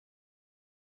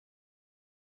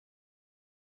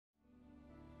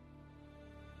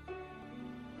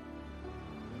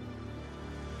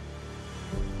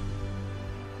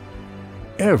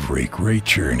Every great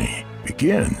journey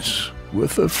begins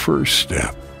with a first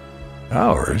step.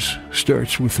 Ours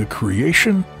starts with the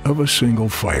creation of a single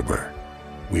fiber.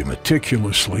 We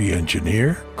meticulously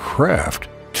engineer, craft,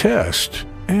 test,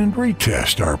 and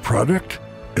retest our product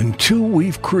until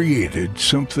we've created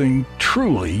something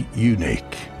truly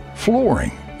unique.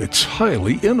 Flooring that's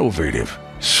highly innovative,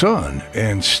 sun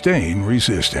and stain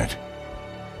resistant,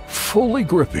 fully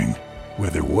gripping,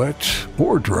 whether wet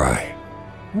or dry,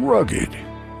 rugged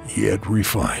yet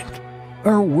refined.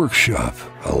 Our workshop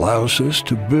allows us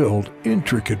to build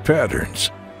intricate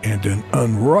patterns and an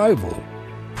unrivaled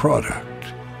product.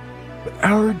 But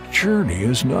our journey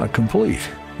is not complete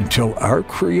until our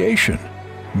creation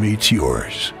meets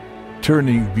yours,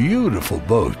 turning beautiful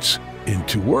boats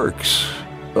into works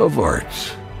of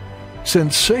art.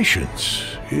 Sensations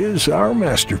is our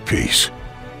masterpiece,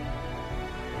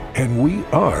 and we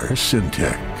are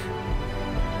Syntec.